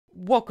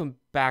Welcome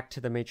back to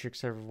the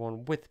Matrix,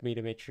 everyone. With me,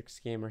 the Matrix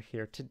Gamer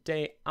here.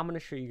 Today, I'm going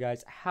to show you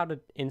guys how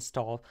to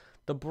install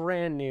the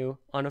brand new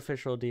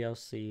unofficial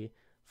DLC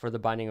for the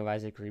Binding of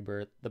Isaac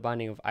Rebirth, the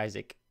Binding of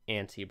Isaac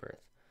Antibirth.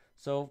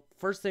 So,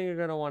 first thing you're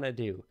going to want to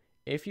do,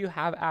 if you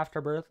have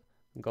Afterbirth,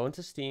 go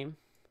into Steam,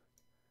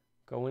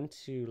 go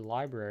into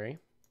Library.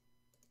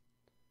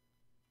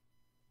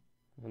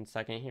 1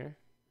 second here.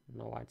 I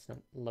don't know why it's not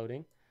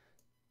loading.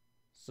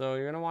 So,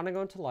 you're going to want to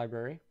go into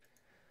Library.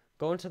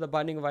 Go into the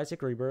Binding of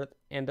Isaac Rebirth,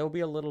 and there'll be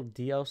a little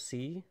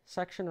DLC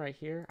section right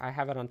here. I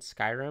have it on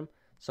Skyrim.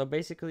 So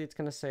basically, it's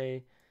going to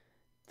say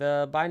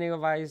the Binding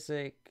of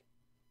Isaac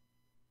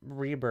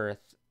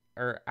Rebirth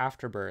or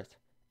Afterbirth.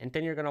 And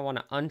then you're going to want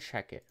to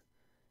uncheck it.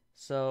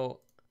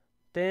 So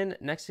then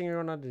next thing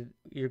you're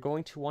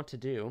going to want to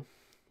do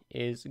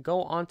is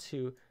go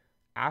onto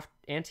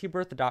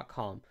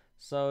antibirth.com.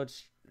 So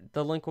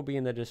the link will be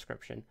in the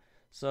description.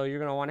 So you're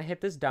going to want to hit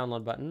this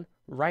download button.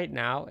 Right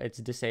now, it's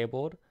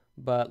disabled.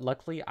 But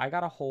luckily, I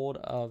got a hold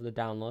of the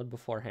download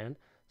beforehand.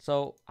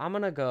 So I'm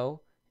going to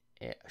go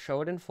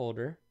show it in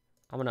folder.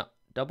 I'm going to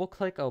double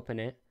click open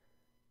it.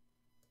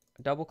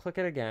 Double click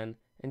it again.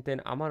 And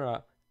then I'm going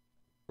to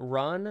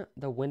run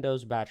the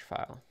Windows batch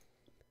file.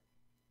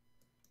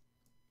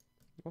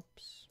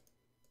 Oops.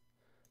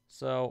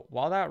 So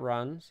while that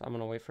runs, I'm going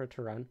to wait for it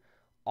to run.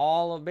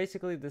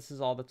 Basically, this is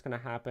all that's going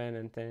to happen.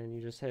 And then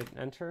you just hit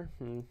enter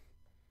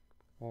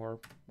or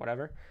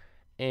whatever.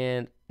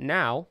 And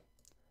now,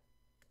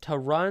 to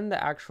run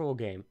the actual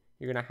game,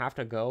 you're going to have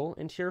to go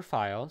into your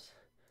files.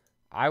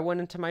 I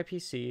went into my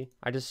PC.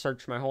 I just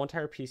searched my whole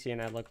entire PC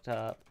and I looked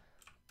up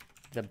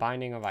the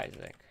Binding of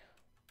Isaac.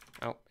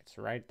 Oh, it's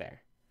right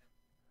there.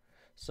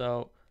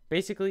 So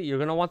basically, you're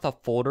going to want the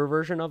folder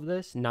version of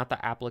this, not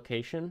the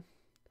application.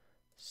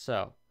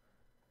 So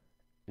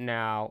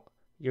now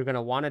you're going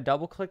to want to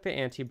double click the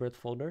Antibirth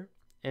folder,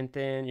 and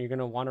then you're going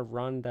to want to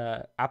run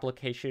the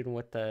application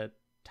with the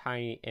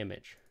tiny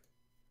image.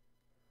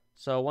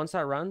 So once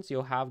that runs,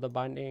 you'll have the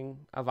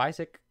Binding of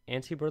Isaac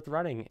Antibirth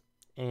running.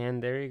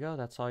 And there you go.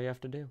 That's all you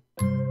have to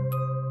do.